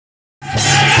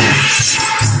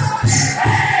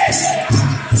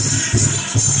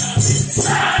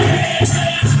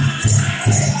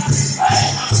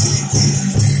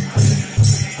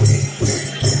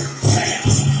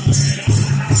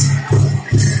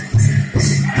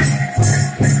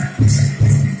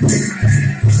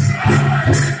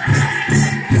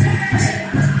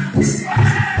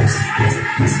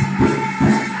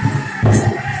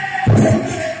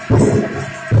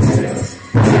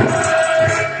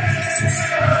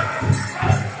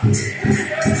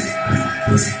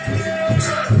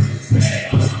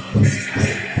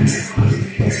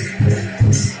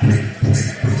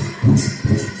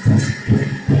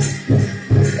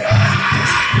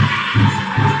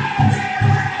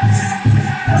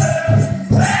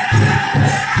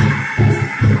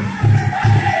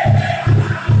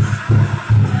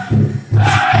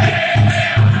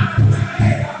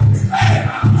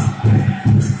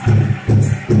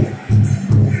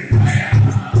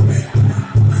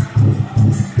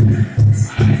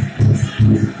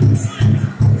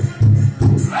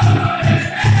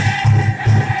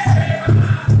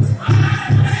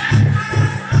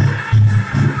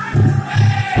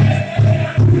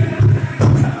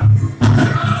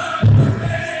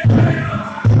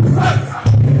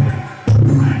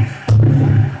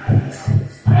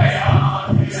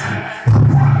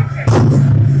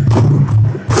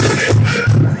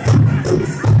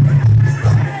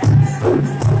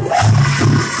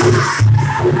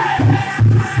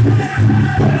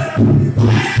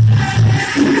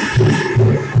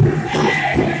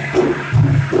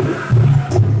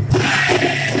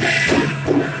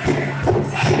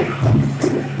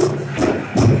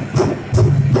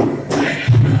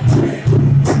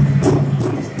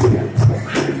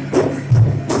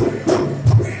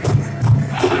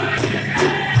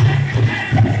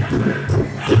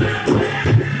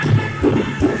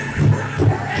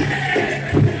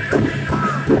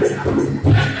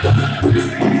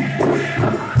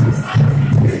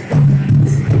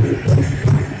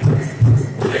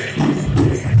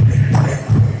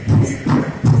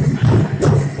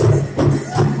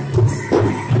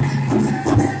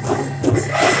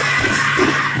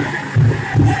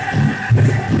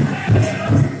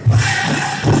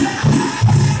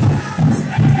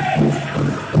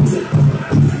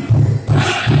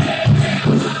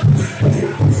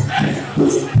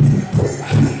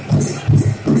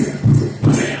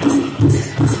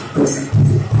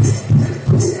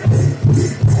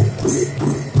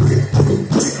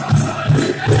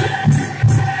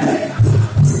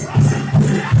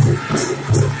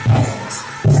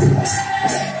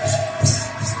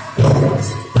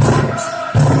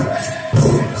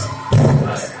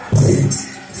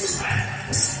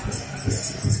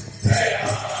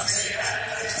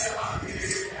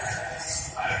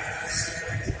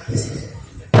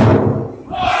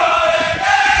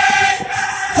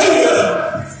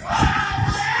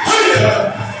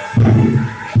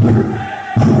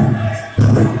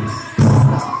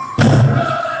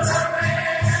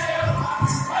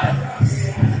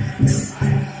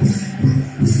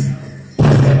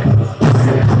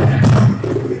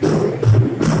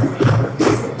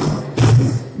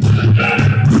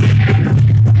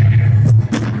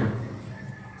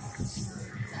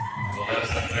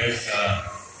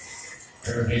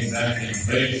Everything's back in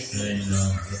place and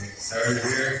we'll get started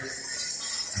here.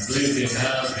 I believe we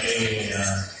have a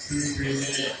 2-3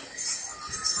 minute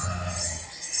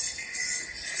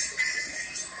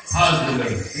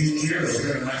positive speech here. We'll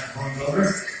turn the microphones over.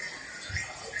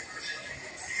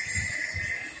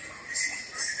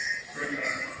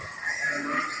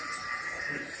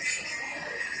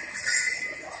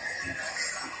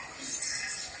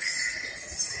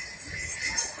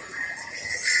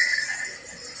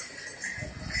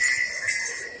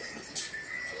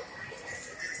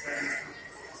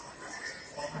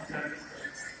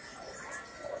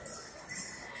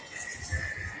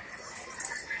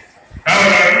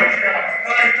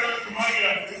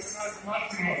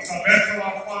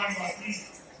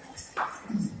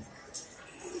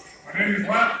 My name is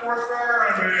Lance Poplar.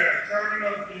 I'm the chairman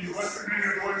of the Western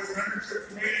Native Voice Membership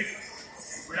Committee.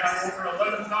 We have over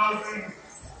 11,000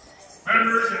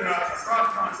 members across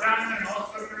Montana and all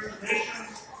southern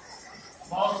reservations.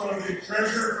 I'm also the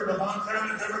treasurer for the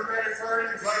Montana Democratic Party,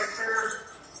 vice chair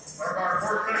of our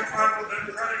Vortex Tribal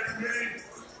Democratic Committee.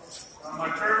 My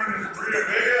chairman is Maria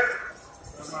Vega.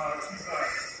 She's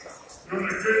doing a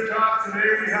good job today.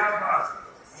 We have a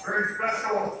very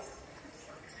special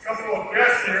couple of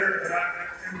guests here that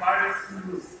I've invited to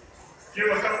give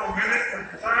a couple minutes of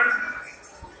your time.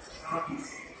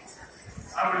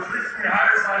 I was recently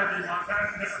hired by the Montana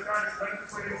Democratic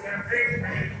Legislative Campaign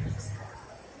Committee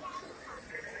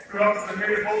to help the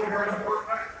Native vote here on the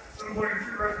Vortex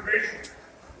Reservation.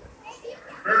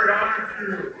 I'm very honored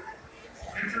to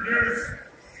introduce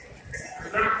the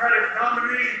Democratic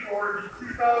nominee for the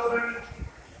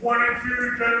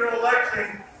 2022 general election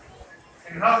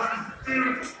in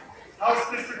House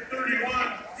District 31,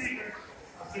 Speaker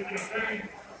of City of Penny.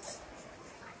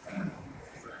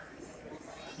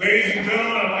 Ladies and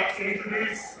gentlemen, I'd like to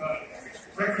introduce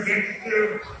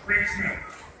Representative Rick Smith.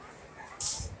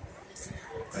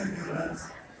 Thank you, Lance.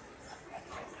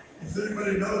 As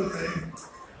anybody knows me,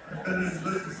 I've been in the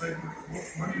legislature for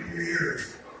 23 years.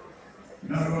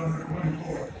 Now going for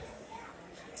 24.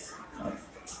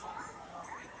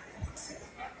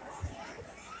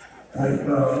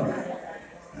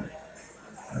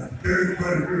 I've carried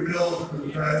quite a few bills for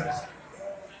the tribes.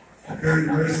 I carried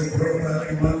the racial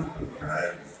profiling one for the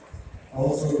tribes.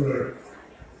 Also the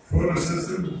quota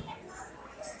system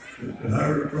that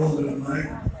Howard controlled in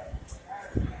Mike.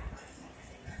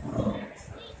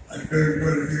 I carried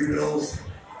quite a few bills.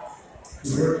 We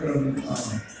worked on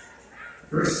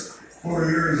first 4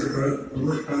 years of it. We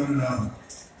worked on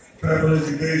tribal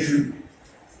education.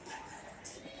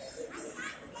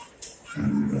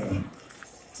 And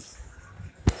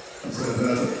so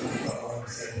that's what I want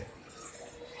to say.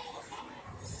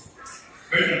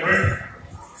 Thank you, Rick.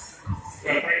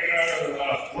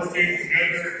 Working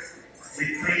together, we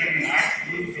created an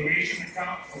active donation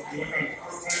account. So if you look at the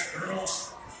Vortex Journal,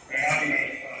 they have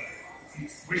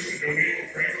wish to donate to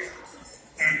Grace.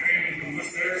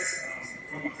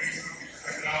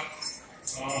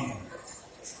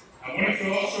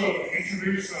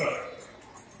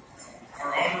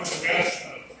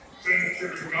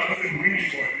 Jonathan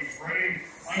Wienerboy. He's running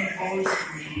unopposed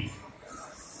in the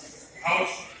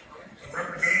House of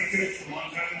Representatives from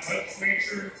Montana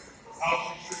Legislature,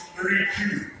 House District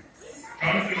 32.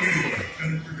 Jonathan Wienerboy,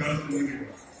 Senator Jonathan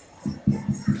Wienerboy.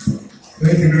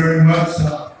 Thank you very much,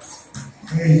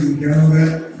 ladies and gentlemen.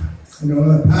 In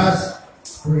the past,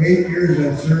 for 8 years, I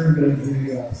served as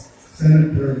the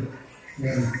senator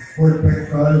in Fort Peck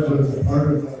Tribes, was a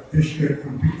part of the district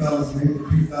from 2008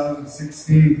 to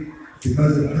 2016.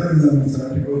 Because of term limits, I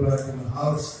had to go back to the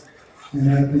House. And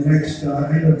at the next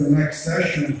end of the next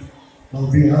session,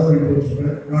 I'll be eligible to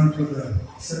run for the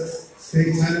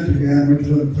state senate again, which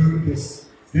will include this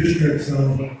district. So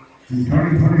in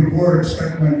 2024,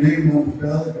 expect my name on the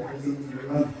ballot because I'm going to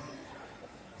run.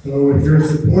 So with your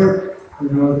support,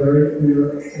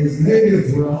 as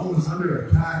natives, we're almost under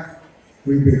attack.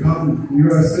 We become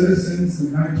U.S. citizens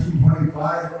in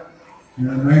 1925, and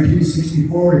in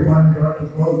 1964 we finally got to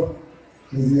vote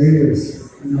as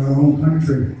natives in our own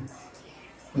country.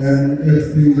 And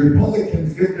if the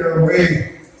Republicans get their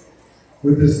way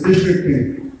with this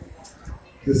districting,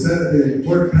 the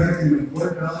Fort Peck and the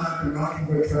Fort Belknap and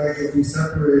Rockwood tribes will be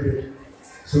separated.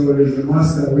 So it is a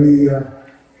must that we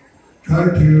try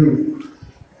to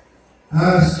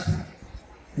ask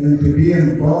and to be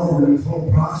involved in this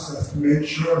whole process to make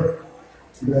sure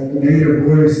that the Native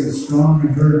voice is strong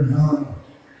and heard and held.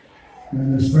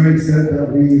 And as Frank said, that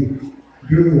we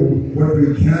do what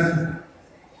we can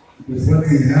with what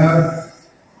we have.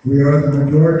 We are the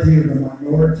majority of the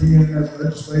minority in that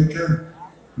legislature.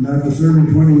 And after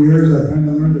serving 20 years, I kind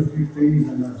of learned a few things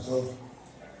in that. So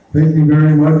thank you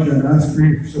very much and ask for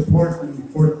your support from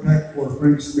Fort Peck for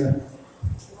Frank Smith.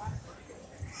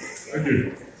 Thank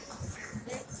you.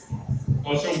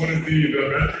 Also wanted the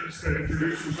veterans to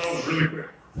introduce themselves really quick.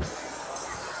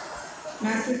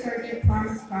 Master Sergeant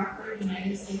Thomas Poplar,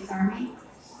 United States Army.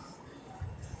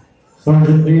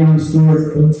 Sergeant Leon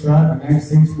Stewart, Coach Shot, United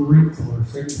States Marine Corps,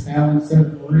 2nd Battalion,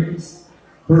 7th Marines,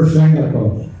 1st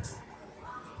Anglo.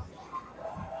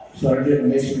 Sergeant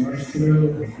Mason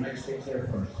Rescue, United States Air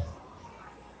Force.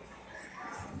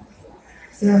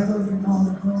 Staff Sergeant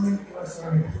Colin Crowley, U.S.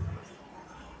 Army.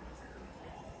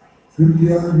 Good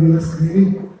deal, U.S.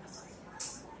 Navy.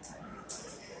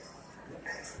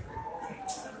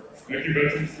 Thank you,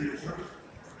 veterans, for your service.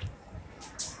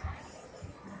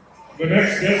 The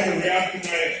next guest that we have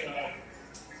tonight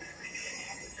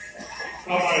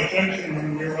caught my attention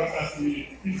when we were up at the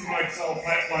East Mike Cell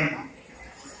Pipeline,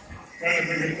 trying to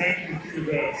bring attention to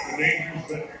the dangers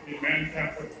that the man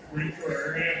camp would bring to our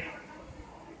area.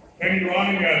 Penny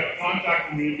Ronning had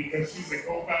contacted me because she's the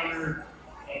co-founder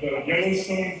of the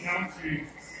Yellowstone County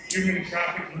Human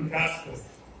Trafficking Task Force.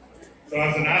 So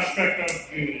as an aspect of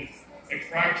the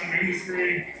extraction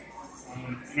industry,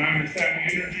 and I understand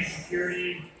the energy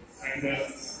security and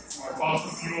our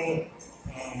fossil fuel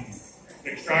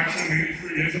extraction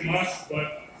industry is a must, but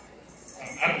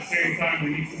at the same time we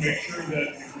need to make sure that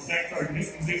we protect our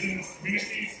indigenous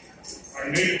communities, our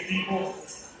native people,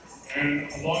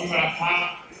 and along that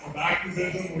path of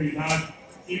activism we've had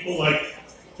people like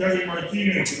Terry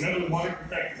Martinez and other water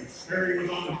protectors. Terry was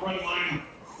on the front line,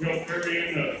 Terry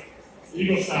and the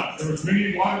Eagle Staff. There was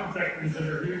many water protectors that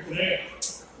are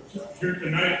here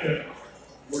tonight that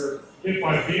were hit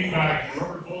by beanbags,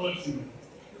 rubber bullets, and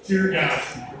tear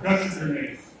gas, and percussion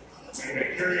grenades. And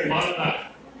they carry a lot of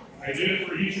that. I did it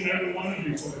for each and every one of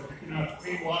you so that you can have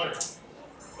clean water.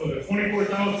 So the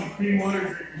 24,000 clean water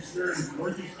drinkers here in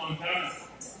Northeast Montana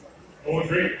owe a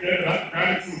great debt of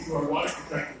gratitude to our water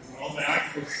protectors and all the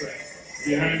activists that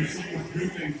behind the scenes do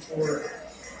things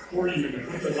for you. They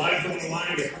put their lives on the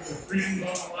line, they put their freedoms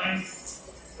on the line,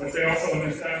 but they also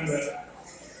understand that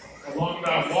along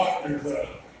that walk there's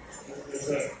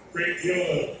a great deal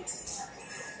of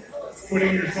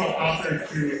putting yourself out there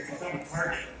to become a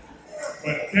target.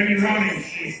 But Penny Ronning,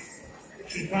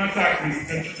 she contacted me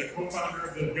because she's a co-founder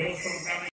of the Yellowstone County